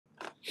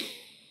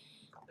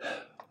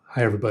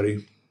Hi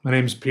everybody, my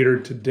name is Peter.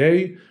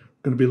 Today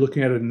we're going to be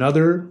looking at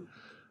another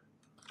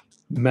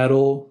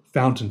metal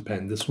fountain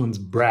pen. This one's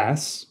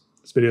brass.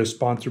 This video is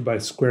sponsored by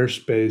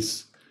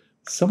Squarespace.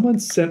 Someone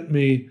sent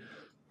me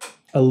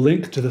a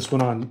link to this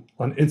one on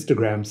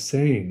Instagram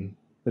saying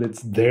that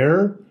it's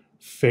their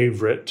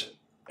favorite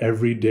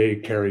everyday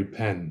carry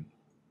pen.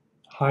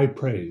 High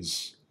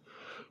praise.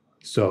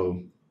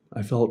 So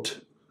I felt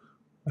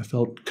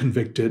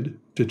convicted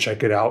to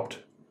check it out.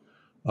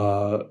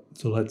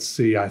 So let's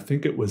see, I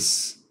think it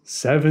was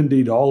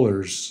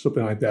 $70,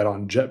 something like that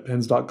on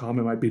jetpens.com.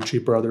 It might be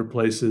cheaper other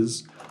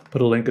places.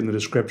 Put a link in the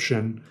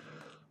description.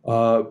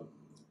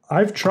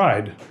 I've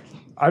tried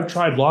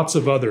lots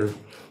of other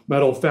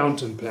metal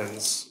fountain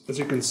pens, as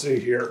you can see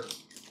here.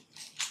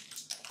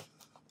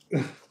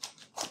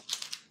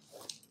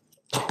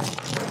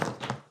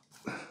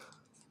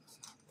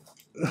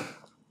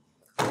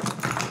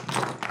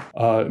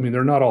 I mean,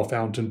 they're not all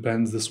fountain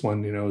pens. This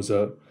one, is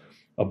a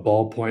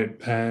ballpoint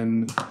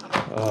pen.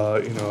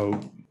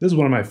 This is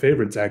one of my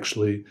favorites,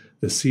 actually.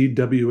 The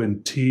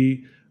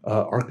CW&T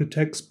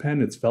Architect's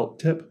pen. It's felt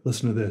tip.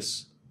 Listen to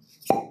this.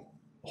 Oh.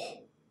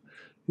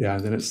 Yeah,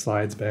 and then it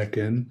slides back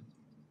in.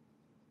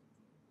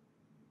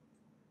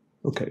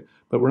 Okay,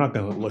 but we're not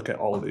going to look at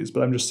all of these.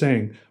 But I'm just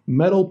saying,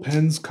 metal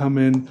pens come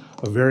in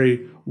a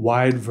very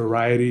wide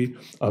variety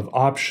of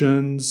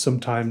options.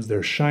 Sometimes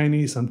they're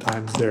shiny.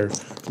 Sometimes they're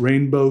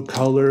rainbow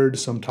colored.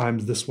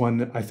 Sometimes this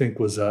one, I think,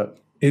 was a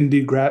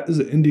Indigraph. This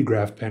is an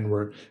Indigraph pen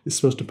where it's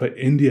supposed to put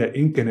India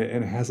ink in it,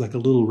 and it has like a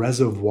little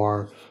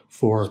reservoir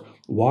for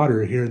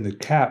water here in the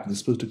cap. It's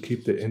supposed to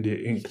keep the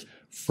India ink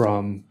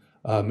from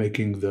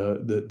making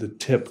the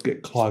tip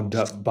get clogged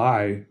up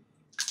by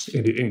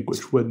India ink,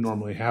 which would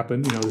normally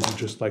happen. This is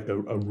just like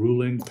a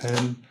ruling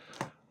pen.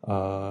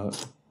 Oh,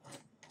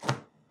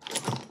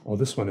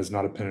 this one is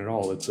not a pen at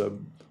all. It's a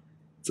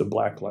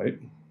black light.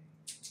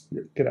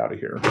 Get out of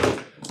here.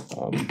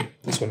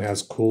 This one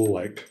has cool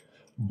like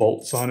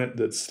bolts on it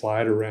that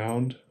slide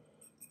around.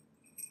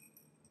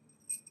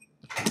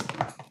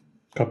 A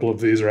couple of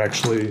these are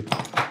actually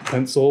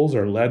pencils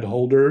or lead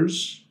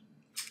holders.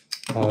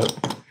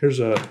 Here's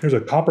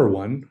a copper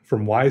one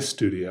from Y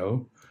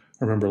Studio.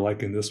 I remember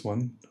liking this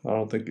one. I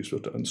don't think you're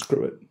supposed to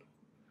unscrew it.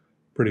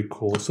 Pretty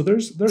cool. So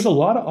there's a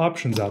lot of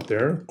options out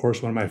there. Of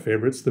course, one of my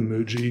favorites, the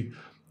Muji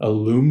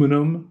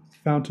aluminum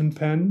fountain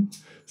pen.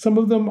 Some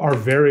of them are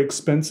very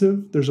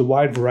expensive. There's a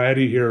wide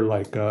variety here,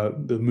 like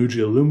the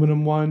Muji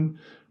aluminum one,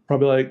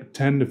 probably like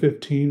 $10 to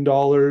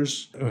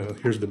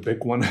 $15. Here's the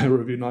big one I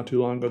reviewed not too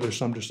long ago. There's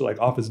some just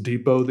like Office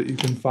Depot that you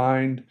can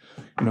find.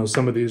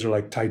 Some of these are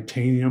like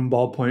titanium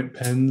ballpoint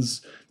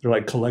pens. They're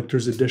like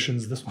collector's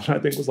editions. This one I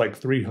think was like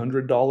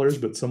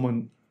 $300, but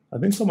I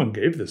think someone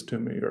gave this to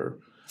me, or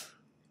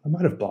I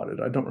might have bought it.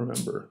 I don't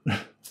remember.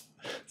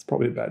 It's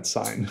probably a bad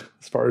sign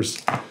as far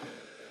as,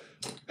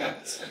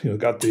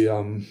 got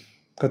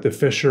the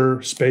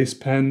Fisher Space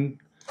Pen.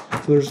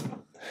 So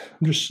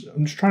I'm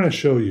just trying to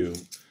show you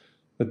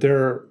that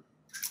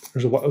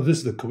this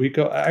is the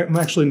Kaweco. I'm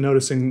actually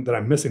noticing that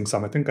I'm missing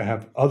some. I think I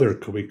have other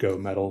Kaweco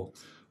metal,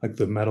 like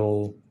the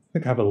metal. I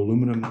think I have an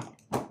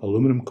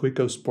aluminum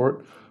Kaweco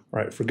Sport. All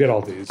right, forget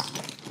all these.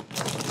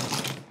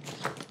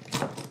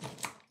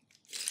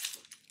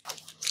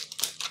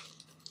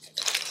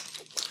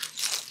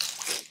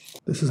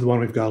 This is the one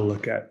we've got to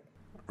look at.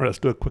 All right, let's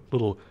do a quick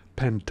little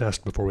pen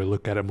test before we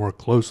look at it more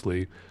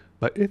closely.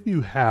 But if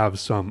you have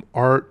some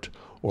art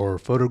or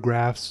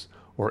photographs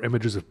or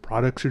images of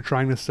products you're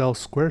trying to sell,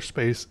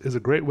 Squarespace is a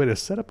great way to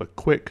set up a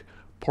quick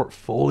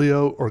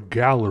portfolio or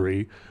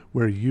gallery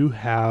where you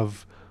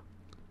have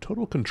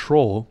total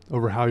control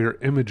over how your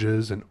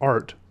images and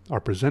art are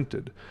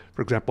presented.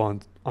 For example,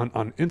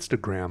 on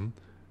Instagram,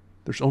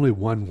 there's only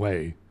one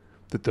way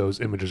that those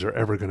images are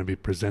ever going to be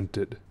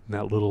presented. And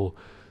that little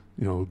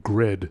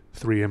grid,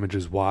 3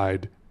 images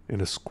wide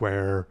in a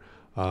square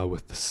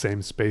with the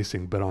same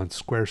spacing. But on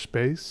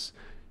Squarespace,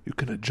 you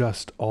can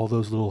adjust all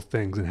those little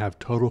things and have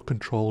total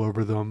control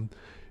over them.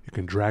 You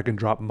can drag and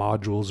drop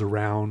modules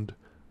around,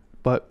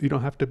 but you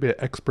don't have to be an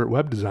expert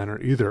web designer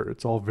either.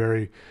 It's all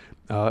very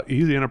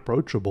easy and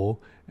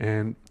approachable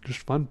and just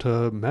fun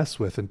to mess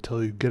with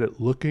until you get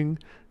it looking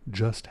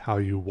just how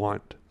you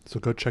want. So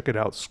go check it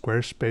out,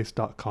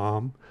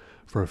 squarespace.com,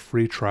 for a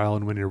free trial.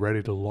 And when you're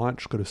ready to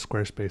launch, go to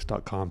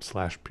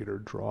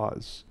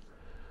squarespace.com/PeterDraws.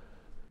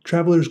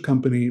 Traveler's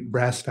Company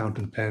Brass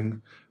Fountain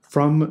Pen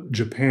from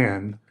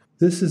Japan.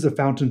 This is a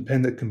fountain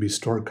pen that can be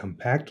stored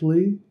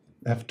compactly,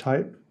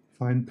 F-type,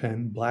 fine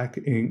pen, black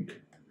ink.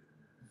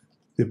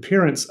 The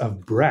appearance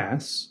of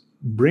brass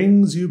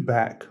brings you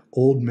back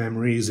old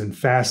memories and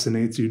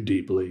fascinates you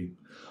deeply.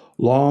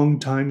 Long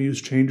time use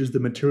changes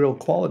the material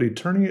quality,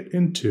 turning it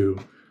into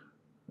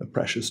a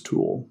precious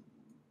tool.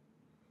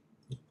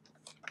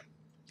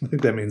 I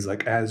think that means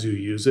like as you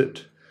use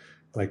it,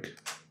 like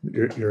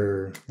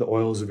the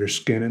oils of your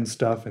skin and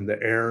stuff and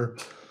the air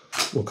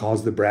will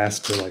cause the brass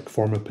to like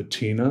form a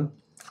patina.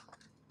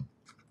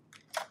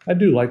 I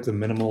do like the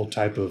minimal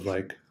type of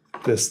like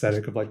the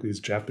aesthetic of like these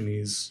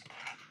Japanese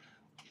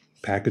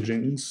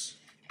packagings.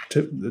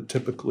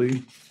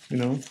 typically, you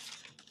know.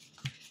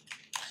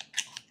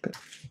 Okay.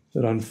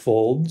 It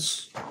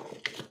unfolds.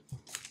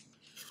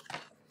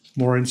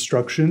 More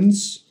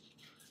instructions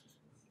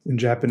in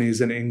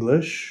Japanese and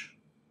English.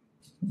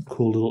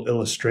 Cool little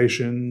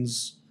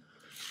illustrations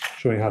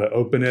showing how to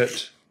open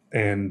it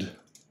and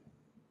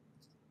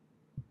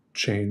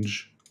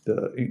change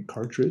the ink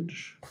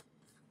cartridge.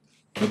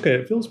 Okay,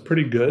 it feels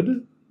pretty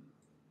good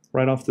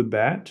right off the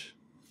bat.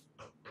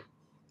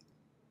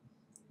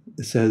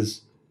 It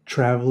says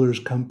Traveler's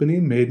Company,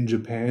 made in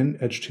Japan,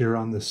 etched here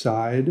on the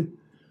side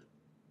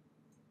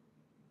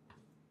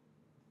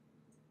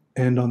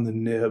and on the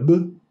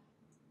nib.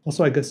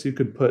 Also, I guess you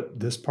could put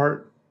this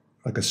part,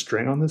 like a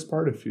string on this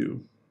part if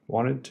you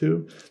wanted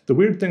to. The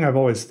weird thing I've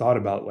always thought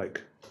about,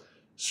 like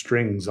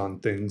strings on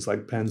things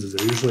like pens, is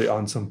they're usually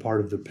on some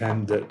part of the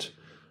pen that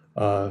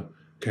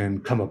can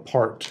come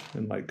apart.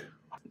 And like,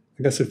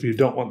 I guess if you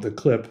don't want the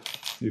clip,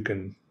 you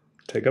can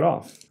take it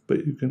off.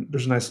 But you can.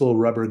 There's a nice little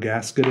rubber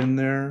gasket in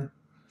there.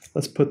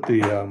 Let's put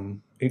the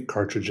ink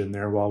cartridge in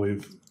there while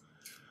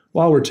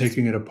we're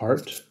taking it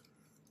apart.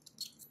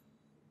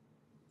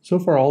 So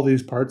far, all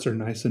these parts are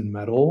nice and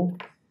metal.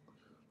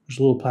 There's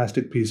a little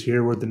plastic piece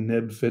here where the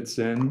nib fits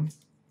in.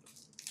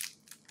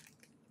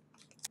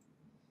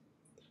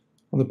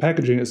 On the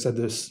packaging, it said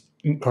this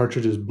ink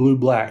cartridge is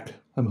blue-black.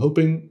 I'm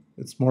hoping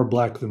it's more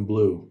black than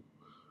blue,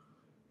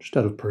 just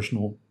out of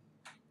personal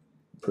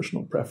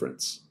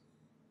preference.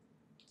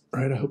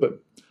 All right,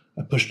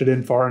 I pushed it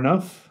in far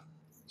enough.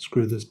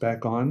 Screw this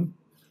back on.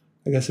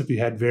 I guess if you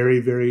had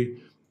very,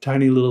 very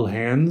tiny little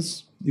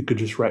hands, you could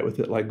just write with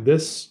it like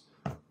this.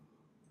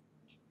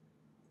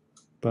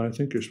 But I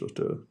think you're supposed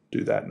to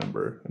do that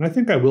number. And I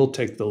think I will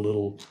take the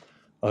little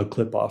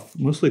clip off,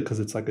 mostly because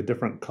it's like a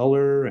different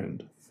color,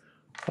 and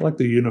I like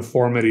the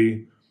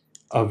uniformity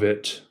of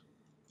it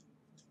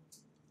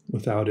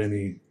without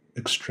any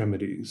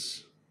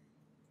extremities.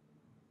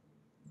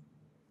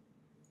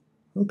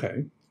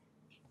 Okay.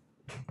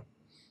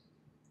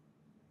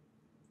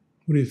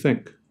 What do you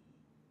think?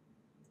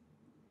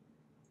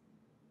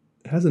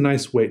 It has a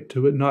nice weight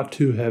to it, not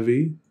too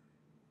heavy.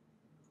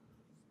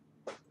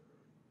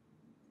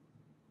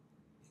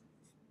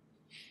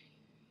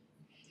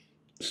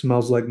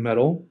 Smells like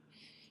metal.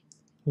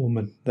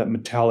 That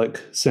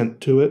metallic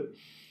scent to it.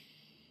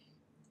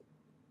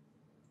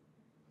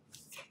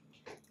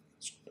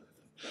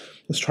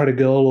 Let's try to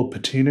get a little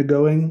patina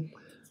going.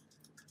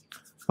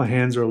 My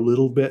hands are a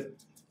little bit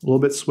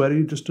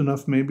sweaty, just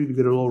enough maybe to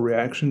get a little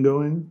reaction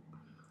going.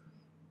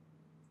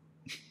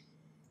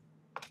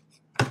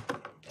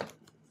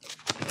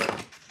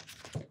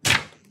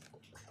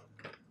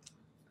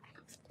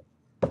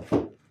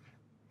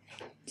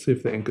 See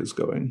if the ink is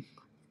going.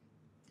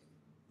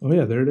 Oh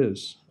yeah, there it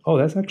is. Oh,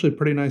 that's actually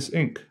pretty nice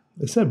ink.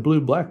 It said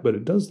blue-black, but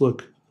it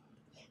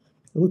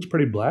looks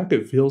pretty black.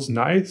 It feels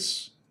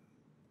nice.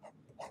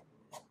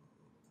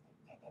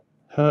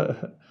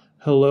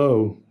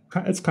 Hello.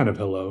 It's kind of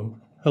hello.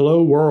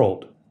 Hello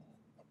world.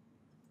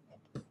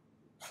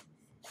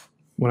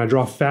 When I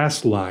draw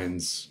fast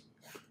lines,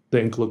 the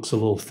ink looks a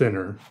little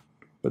thinner,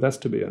 but that's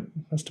to be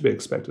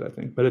expected, I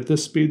think. But at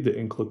this speed, the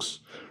ink looks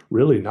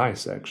really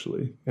nice,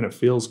 actually, and it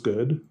feels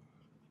good.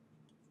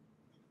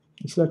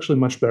 This is actually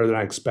much better than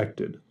I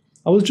expected.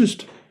 I was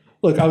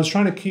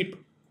trying to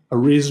keep a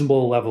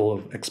reasonable level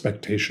of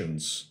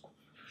expectations.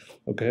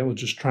 Okay, I was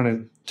just trying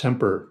to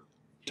temper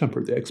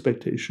the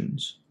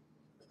expectations.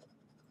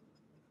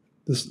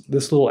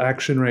 This little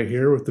action right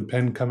here with the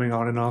pen coming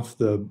on and off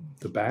the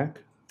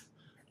back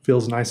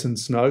feels nice and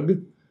snug.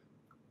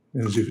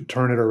 And as you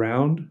turn it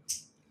around,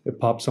 it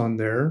pops on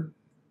there.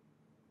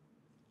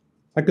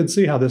 I could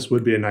see how this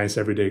would be a nice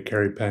everyday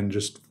carry pen,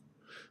 just,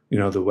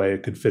 the way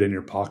it could fit in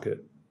your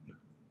pocket.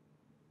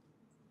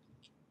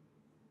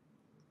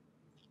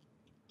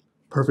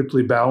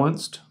 Perfectly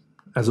balanced,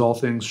 as all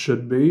things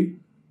should be.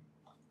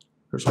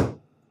 Just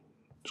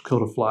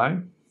killed a fly.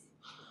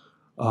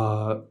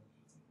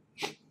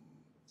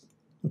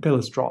 Okay,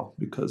 let's draw,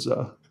 because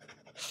I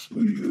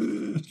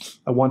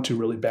want to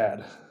really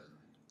bad.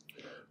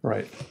 All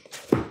right.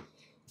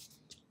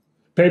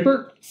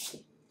 Paper.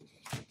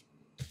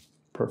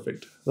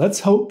 Perfect. Let's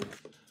hope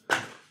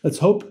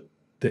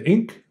the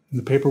ink and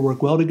the paper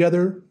work well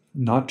together.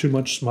 Not too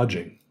much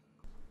smudging.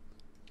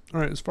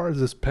 All right, as far as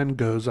this pen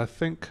goes, I'm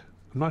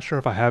not sure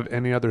if I have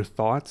any other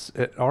thoughts.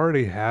 It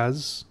already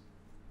has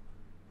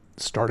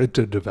started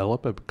to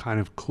develop a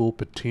kind of cool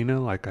patina.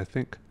 Like, I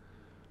think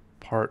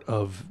part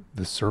of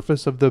the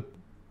surface of the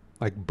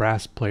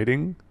brass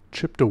plating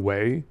chipped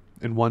away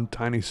in one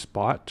tiny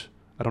spot.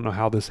 I don't know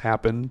how this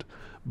happened,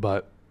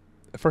 but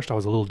at first I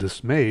was a little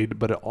dismayed,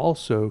 but it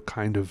also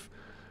kind of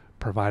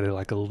provided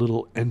a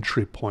little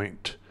entry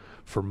point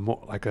for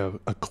more,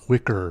 a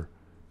quicker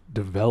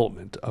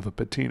development of a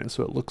patina.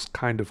 So it looks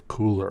kind of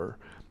cooler.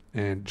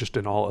 And just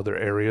in all other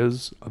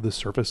areas of the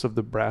surface of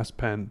the brass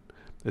pen,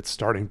 it's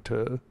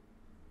the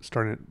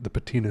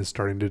patina is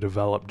starting to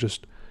develop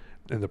just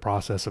in the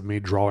process of me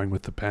drawing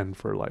with the pen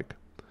for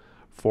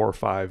 4 or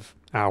 5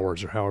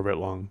 hours, or however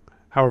long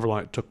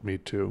it took me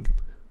to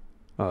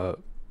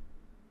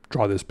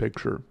draw this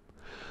picture.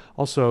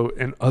 Also,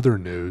 in other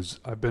news,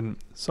 I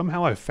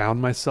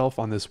found myself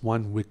on this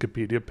one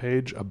Wikipedia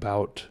page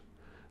about,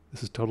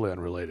 this is totally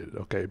unrelated,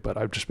 okay, but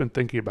I've just been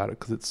thinking about it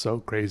because it's so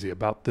crazy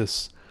about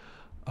this.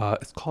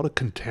 It's called a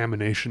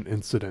contamination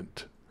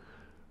incident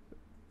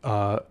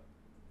of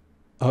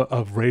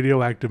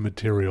radioactive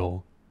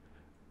material.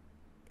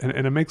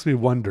 And it makes me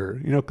wonder,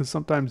 because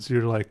sometimes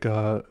you're like,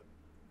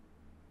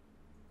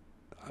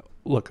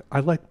 look, I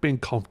like being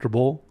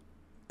comfortable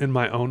in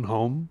my own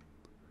home.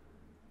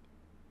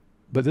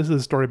 But this is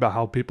a story about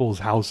how people's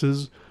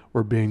houses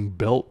were being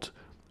built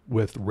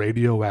with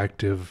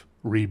radioactive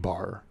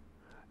rebar.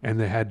 And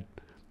they had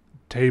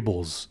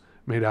tables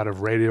made out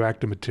of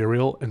radioactive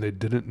material, and they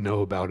didn't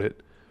know about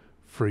it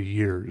for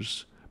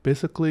years.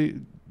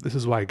 Basically, this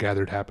is why I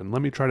gathered happened.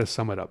 Let me try to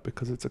sum it up,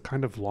 because it's a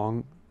kind of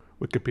long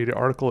Wikipedia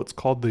article. It's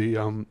called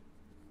the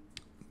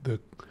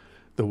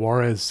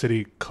Juarez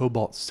City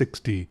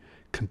Cobalt-60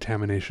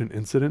 Contamination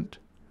Incident.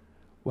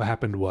 What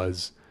happened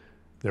was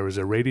there was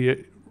a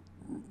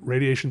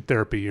radiation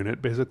therapy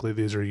unit. Basically,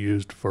 these are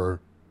used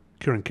for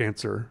curing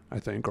cancer, I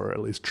think, or at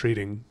least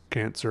treating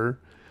cancer.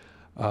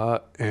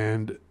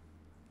 And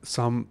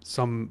some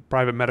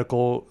private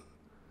medical,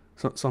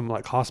 some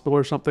like hospital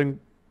or something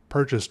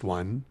purchased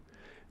one,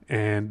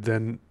 and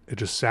then it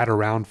just sat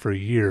around for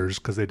years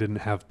because they didn't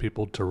have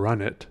people to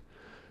run it.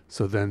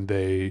 So then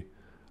they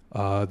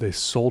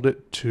sold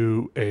it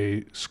to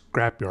a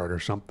scrapyard or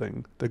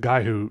something. The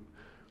guy who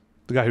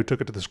took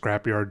it to the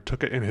scrapyard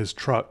took it in his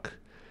truck.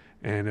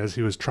 And as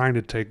he was trying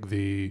to take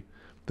the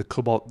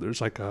cobalt,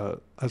 there's like a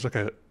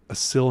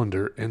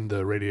cylinder in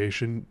the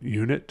radiation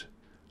unit,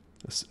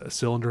 a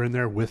cylinder in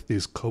there with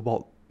these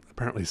cobalt,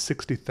 apparently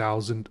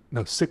 6,000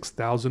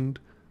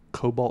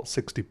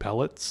 cobalt-60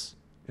 pellets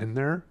in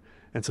there.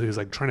 And so he was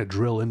like trying to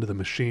drill into the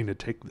machine to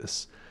take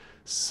this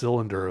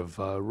cylinder of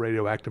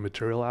radioactive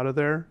material out of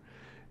there.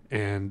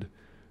 And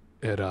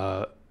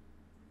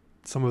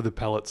some of the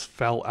pellets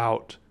fell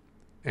out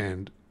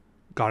and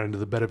got into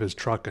the bed of his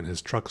truck, and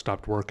his truck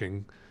stopped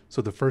working.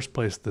 So the first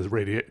place the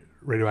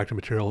radioactive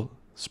material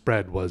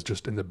spread was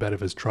just in the bed of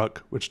his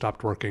truck, which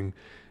stopped working.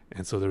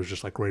 And so there was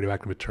just like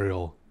radioactive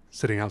material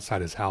sitting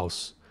outside his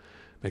house,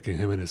 making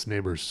him and his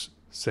neighbors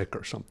sick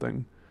or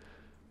something.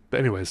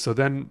 But anyways, so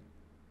then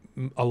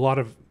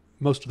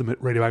most of the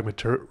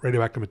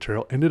radioactive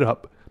material ended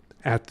up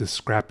at this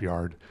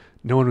scrapyard.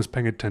 No one was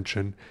paying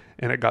attention,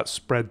 and it got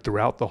spread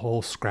throughout the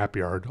whole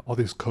scrapyard, all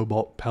these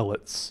cobalt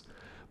pellets,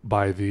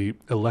 by the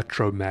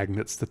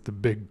electromagnets that the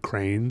big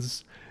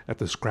cranes at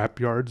the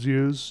scrapyards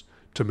use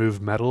to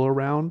move metal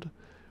around.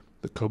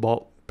 The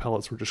cobalt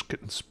pellets were just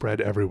getting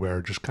spread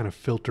everywhere, just kind of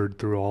filtered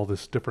through all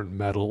this different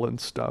metal and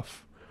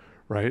stuff,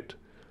 right?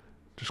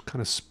 Just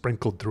kind of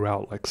sprinkled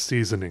throughout like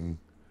seasoning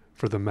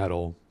for the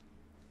metal.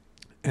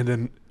 And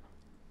then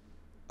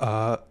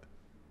that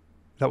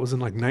was in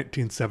like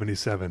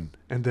 1977.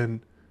 And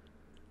then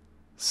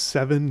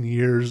 7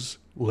 years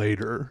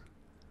later,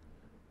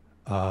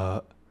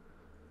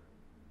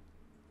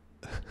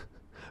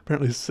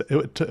 apparently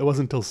it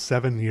wasn't until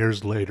 7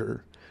 years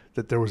later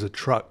that there was a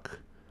truck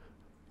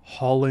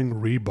hauling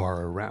rebar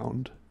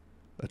around.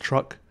 A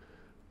truck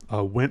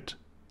it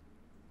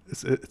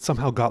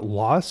somehow got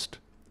lost,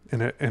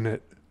 and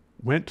it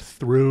went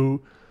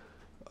through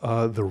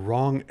the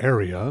wrong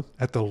area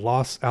at the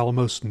Los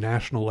Alamos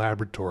National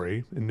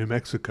Laboratory in New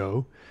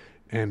Mexico.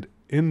 And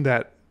in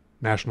that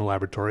national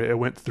laboratory, it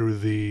went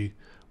through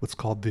what's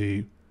called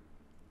the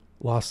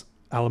Los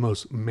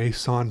Alamos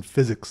Meson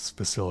Physics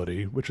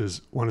Facility, which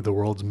is one of the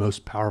world's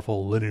most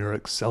powerful linear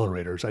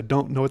accelerators. I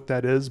don't know what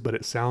that is, but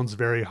it sounds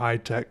very high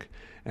tech,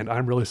 and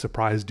I'm really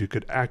surprised you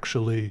could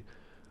actually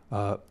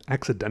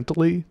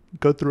accidentally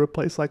go through a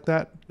place like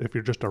that if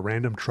you're just a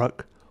random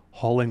truck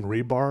hauling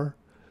rebar.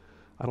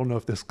 I don't know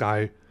if this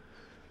guy,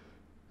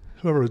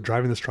 whoever was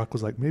driving this truck,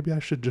 was like, maybe I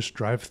should just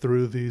drive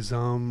through these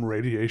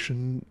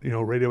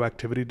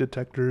radioactivity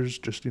detectors.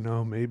 Just,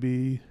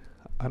 maybe,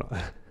 I don't.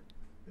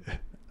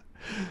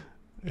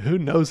 Who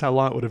knows how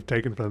long it would have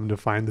taken for them to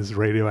find this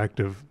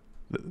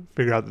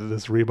figure out that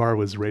this rebar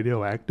was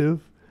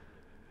radioactive,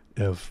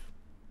 if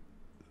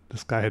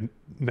this guy had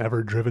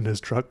never driven his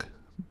truck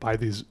by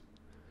these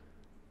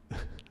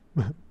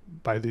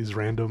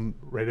random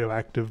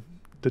radioactive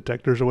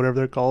detectors or whatever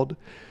they're called.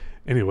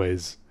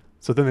 Anyways,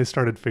 so then they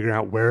started figuring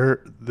out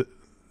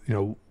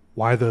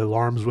why the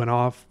alarms went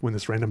off when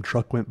this random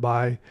truck went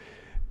by.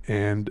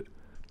 And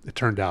it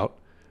turned out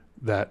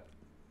that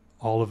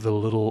all of the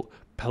little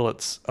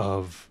pellets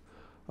of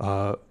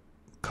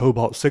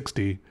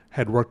cobalt-60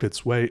 had worked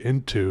its way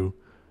into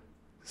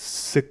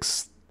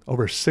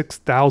over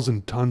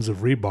 6,000 tons of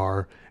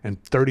rebar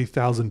and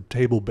 30,000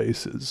 table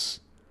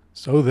bases.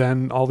 So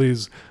then all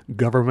these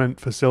government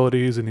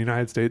facilities in the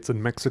United States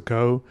and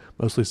Mexico,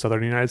 mostly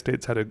southern United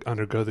States, had to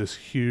undergo this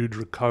huge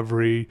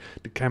recovery,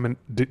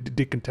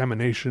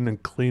 decontamination,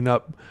 and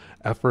cleanup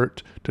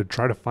effort to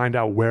try to find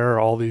out where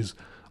all this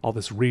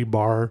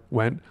rebar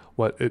went,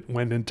 what it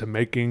went into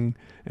making,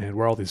 and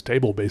where all these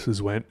table bases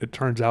went. It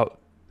turns out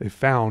they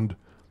found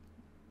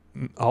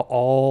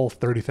all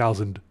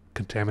 30,000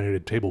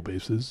 contaminated table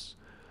bases.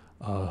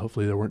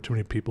 Hopefully there weren't too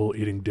many people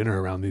eating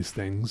dinner around these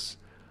things.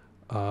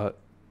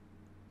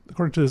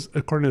 According to this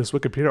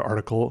Wikipedia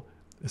article,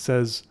 it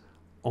says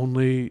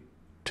only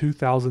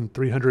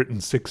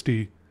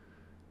 2,360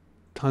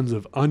 tons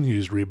of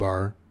unused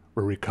rebar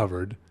were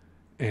recovered,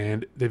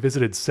 and they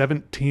visited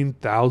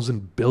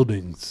 17,000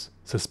 buildings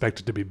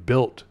suspected to be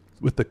built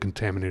with the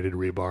contaminated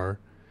rebar,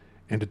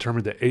 and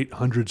determined that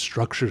 800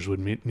 structures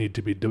would need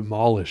to be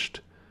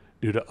demolished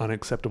due to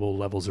unacceptable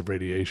levels of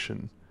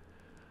radiation.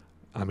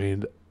 I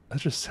mean, that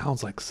just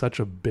sounds like such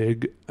a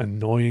big,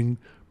 annoying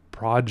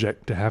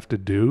project to have to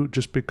do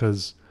just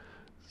because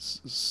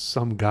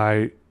some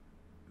guy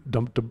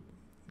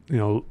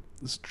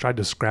tried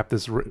to scrap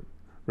this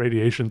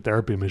radiation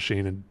therapy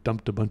machine and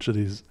dumped a bunch of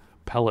these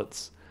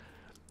pellets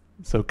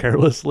so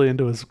carelessly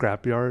into a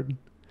scrapyard.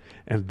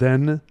 And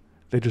then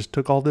they just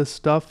took all this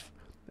stuff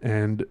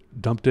and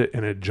dumped it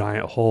in a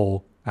giant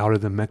hole out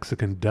of the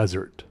Mexican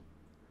desert.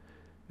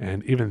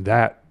 And even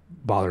that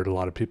bothered a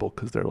lot of people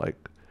because they're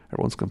like,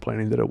 everyone's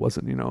complaining that it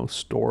wasn't,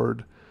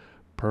 stored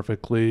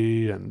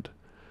perfectly. And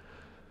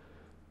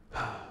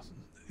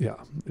yeah,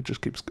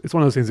 it's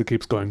one of those things that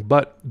keeps going.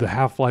 But the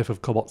half-life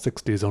of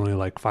cobalt-60 is only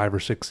like 5 or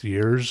 6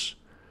 years.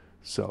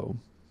 So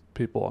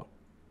people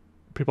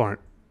aren't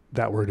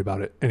that worried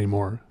about it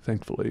anymore,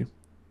 thankfully.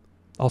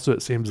 Also,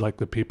 it seems like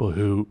the people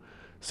who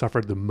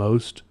suffered the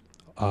most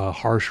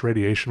harsh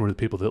radiation were the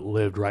people that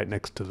lived right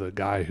next to the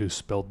guy who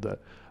spilled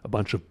a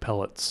bunch of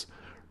pellets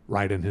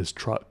right in his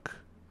truck.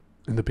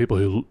 And the people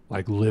who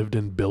lived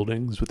in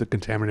buildings with the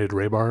contaminated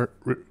rebar,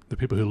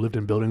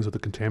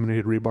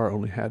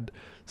 only had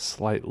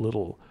slight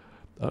little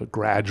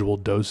gradual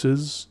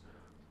doses.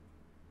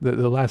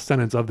 The last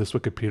sentence of this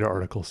Wikipedia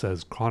article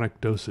says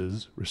chronic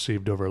doses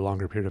received over a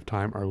longer period of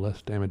time are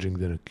less damaging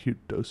than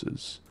acute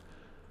doses.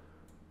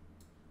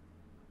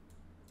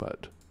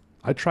 But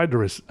I tried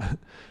to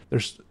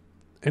there's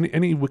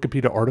any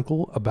Wikipedia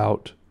article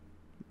about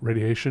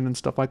radiation and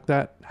stuff like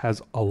that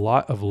has a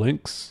lot of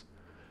links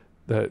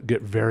that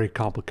get very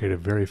complicated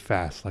very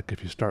fast. Like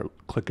if you start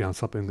clicking on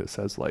something that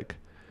says like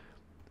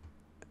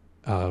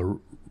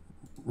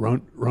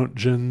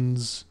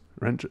Roentgens,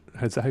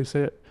 is that how you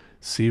say it?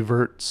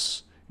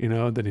 Sieverts,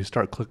 then you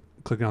start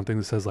clicking on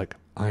things that says like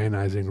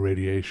ionizing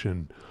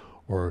radiation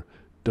or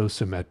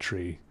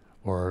dosimetry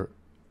or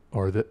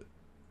the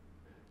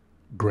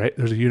gray.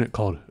 There's a unit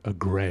called a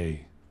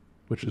gray,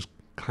 which is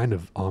kind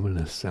of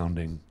ominous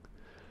sounding.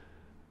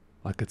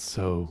 Like it's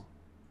so,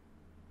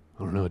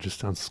 I don't know, it just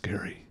sounds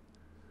scary.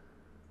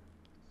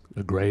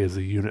 A gray is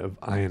a unit of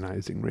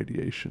ionizing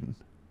radiation.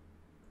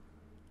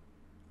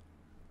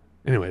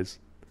 Anyways,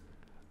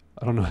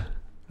 I don't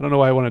know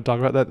why I want to talk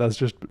about that.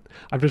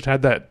 I've just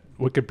had that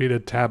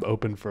Wikipedia tab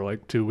open for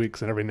like 2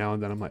 weeks, and every now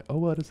and then I'm like, oh,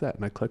 what is that?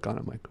 And I click on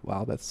it. I'm like,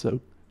 wow, that's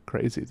so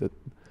crazy that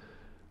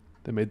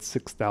they made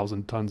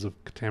 6,000 tons of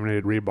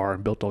contaminated rebar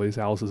and built all these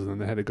houses, and then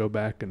they had to go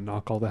back and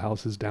knock all the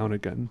houses down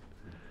again.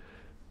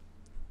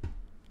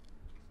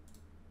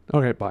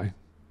 Okay, bye.